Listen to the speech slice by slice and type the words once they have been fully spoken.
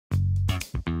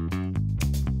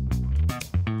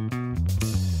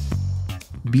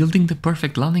Building the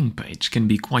perfect landing page can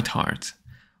be quite hard,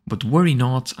 but worry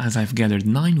not, as I've gathered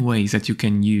 9 ways that you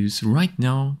can use right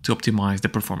now to optimize the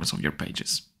performance of your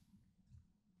pages.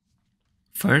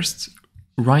 First,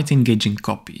 write engaging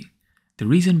copy. The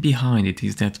reason behind it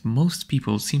is that most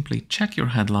people simply check your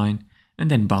headline and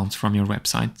then bounce from your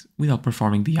website without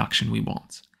performing the action we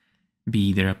want, be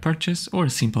either a purchase or a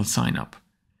simple sign up.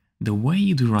 The way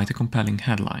you do write a compelling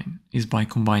headline is by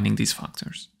combining these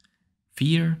factors: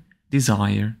 fear,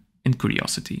 desire, and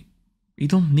curiosity. You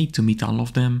don't need to meet all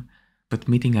of them, but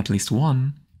meeting at least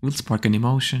one will spark an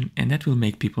emotion, and that will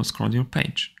make people scroll your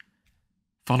page.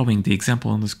 Following the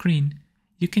example on the screen,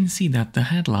 you can see that the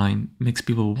headline makes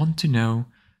people want to know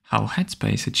how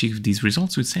Headspace achieved these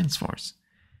results with Salesforce.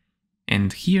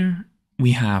 And here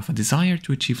we have a desire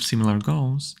to achieve similar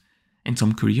goals and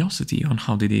some curiosity on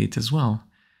how they did it as well.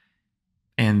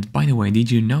 And by the way, did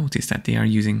you notice that they are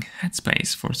using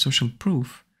Headspace for social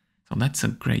proof? So that's a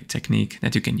great technique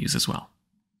that you can use as well.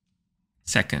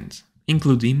 Second,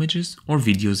 include images or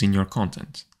videos in your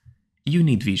content. You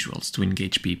need visuals to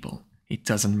engage people. It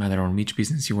doesn't matter on which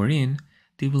business you are in,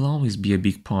 they will always be a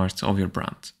big part of your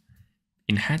brand.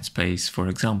 In Headspace, for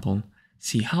example,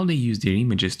 see how they use their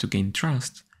images to gain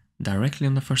trust directly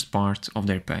on the first part of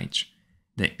their page.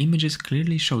 The images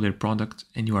clearly show their product,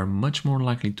 and you are much more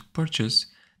likely to purchase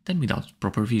than without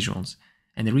proper visuals,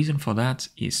 and the reason for that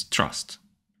is trust.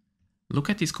 Look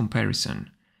at this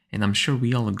comparison, and I'm sure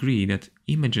we all agree that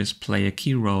images play a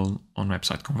key role on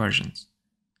website conversions.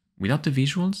 Without the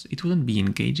visuals, it wouldn't be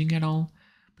engaging at all,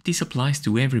 but this applies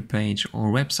to every page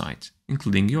or website,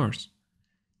 including yours.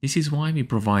 This is why we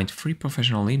provide free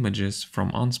professional images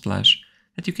from Unsplash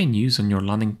that you can use on your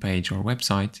landing page or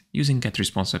website using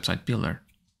GetResponse Website Builder.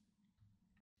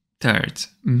 Third,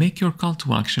 make your call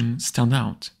to action stand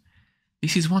out.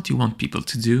 This is what you want people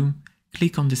to do.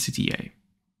 Click on the CTA.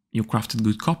 You crafted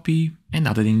good copy and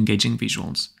added engaging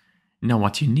visuals. Now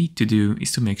what you need to do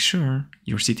is to make sure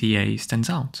your CTA stands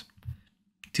out.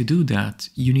 To do that,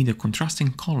 you need a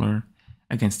contrasting color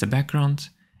against the background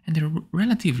and a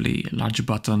relatively large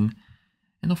button.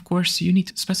 And of course, you need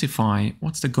to specify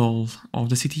what's the goal of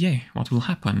the CTA, what will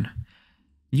happen.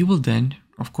 You will then,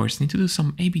 of course, need to do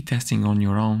some A/B testing on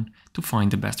your own to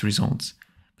find the best results.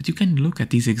 But you can look at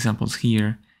these examples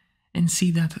here and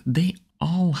see that they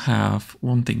all have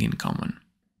one thing in common.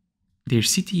 Their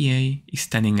CTA is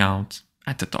standing out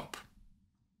at the top.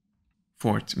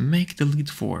 Fourth, make the lead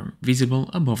form visible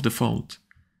above the fold.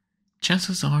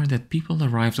 Chances are that people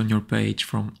arrived on your page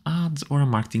from ads or a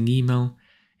marketing email,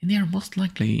 and they are most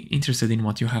likely interested in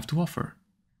what you have to offer.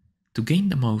 To gain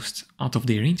the most out of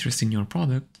their interest in your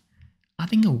product,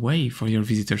 adding a way for your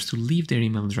visitors to leave their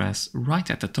email address right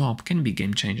at the top can be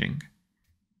game-changing.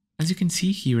 As you can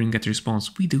see here in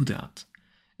GetResponse, we do that.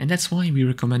 And that's why we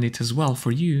recommend it as well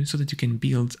for you, so that you can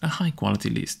build a high-quality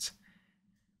list.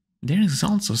 There is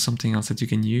also something else that you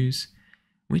can use,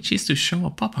 which is to show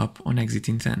a pop-up on exit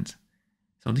intent.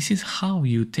 So this is how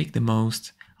you take the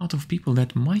most out of people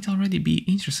that might already be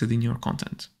interested in your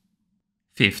content.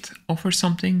 Fifth, offer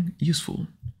something useful.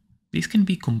 This can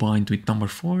be combined with number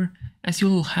 4, as you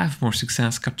will have more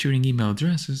success capturing email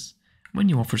addresses when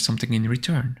you offer something in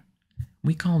return.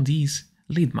 We call these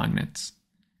lead magnets.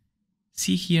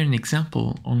 See here an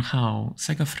example on how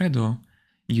Segafredo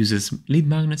uses lead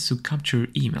magnets to capture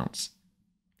emails.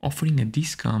 Offering a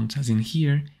discount, as in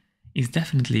here, is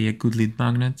definitely a good lead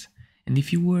magnet, and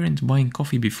if you weren't buying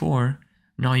coffee before,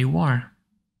 now you are.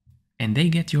 And they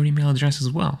get your email address as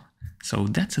well, so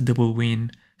that's a double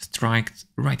win struck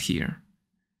right here.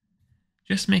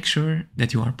 Just make sure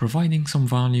that you are providing some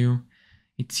value.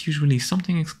 It's usually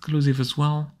something exclusive as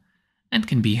well, and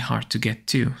can be hard to get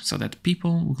to, so that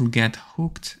people will get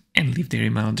hooked and leave their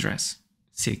email address.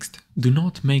 Sixth, do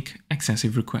not make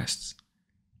excessive requests.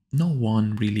 No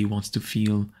one really wants to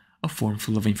fill a form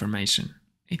full of information.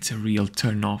 It's a real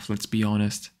turn-off, let's be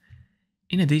honest.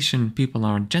 In addition, people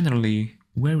are generally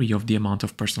wary of the amount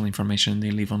of personal information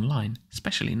they leave online,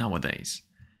 especially nowadays.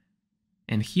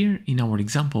 And here in our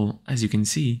example, as you can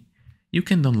see, you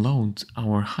can download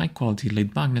our high-quality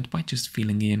lead magnet by just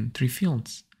filling in 3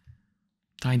 fields.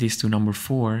 Tie this to number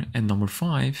 4 and number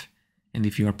 5, and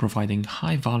if you are providing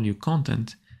high-value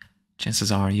content,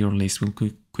 chances are your list will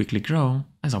quickly grow,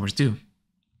 as ours do.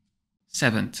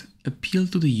 Seventh, appeal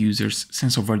to the user's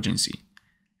sense of urgency.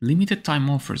 Limited time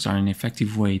offers are an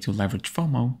effective way to leverage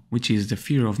FOMO, which is the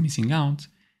fear of missing out,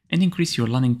 and increase your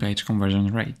landing page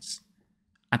conversion rates.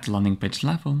 At the landing page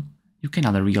level, you can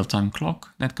add a real-time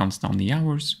clock that counts down the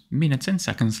hours, minutes and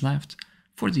seconds left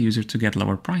for the user to get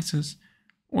lower prices,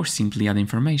 or simply add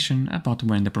information about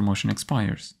when the promotion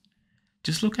expires.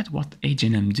 Just look at what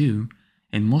H&M do,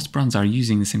 and most brands are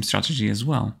using the same strategy as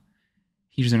well.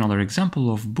 Here's another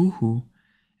example of Boohoo,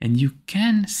 and you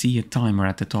can see a timer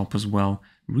at the top as well,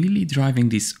 really driving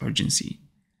this urgency.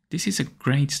 This is a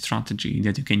great strategy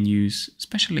that you can use,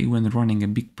 especially when running a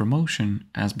big promotion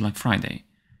as Black Friday.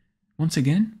 Once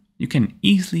again, you can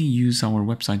easily use our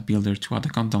website builder to add a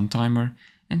countdown timer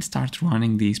and start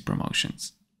running these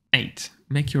promotions. 8.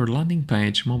 Make your landing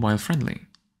page mobile friendly.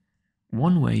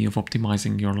 One way of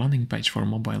optimizing your landing page for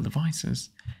mobile devices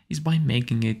is by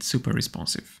making it super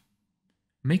responsive.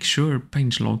 Make sure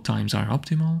page load times are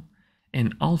optimal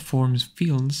and all forms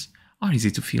fields are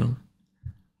easy to fill.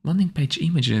 Landing page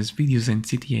images, videos and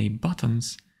CTA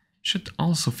buttons should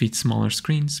also fit smaller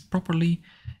screens properly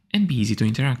and be easy to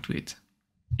interact with.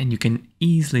 And you can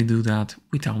easily do that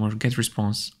with our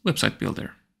GetResponse website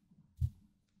builder.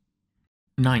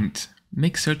 9th,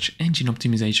 make search engine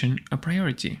optimization a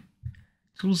priority.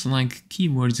 Tools like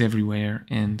Keywords Everywhere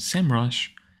and SEMrush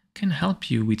can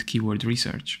help you with keyword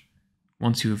research.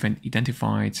 Once you've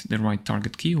identified the right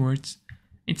target keywords,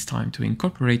 it's time to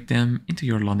incorporate them into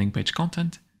your landing page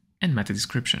content and meta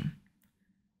description.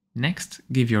 Next,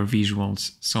 give your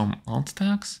visuals some alt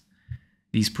tags.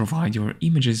 These provide your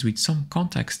images with some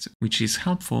context, which is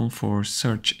helpful for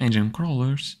search engine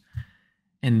crawlers,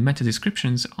 and meta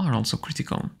descriptions are also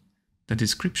critical. The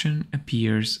description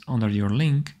appears under your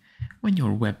link when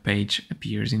your web page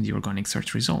appears in the organic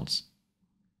search results.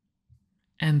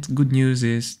 And good news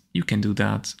is you can do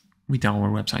that with our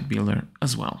website builder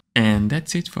as well. And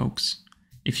that's it, folks.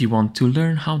 If you want to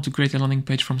learn how to create a landing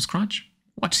page from scratch,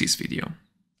 watch this video.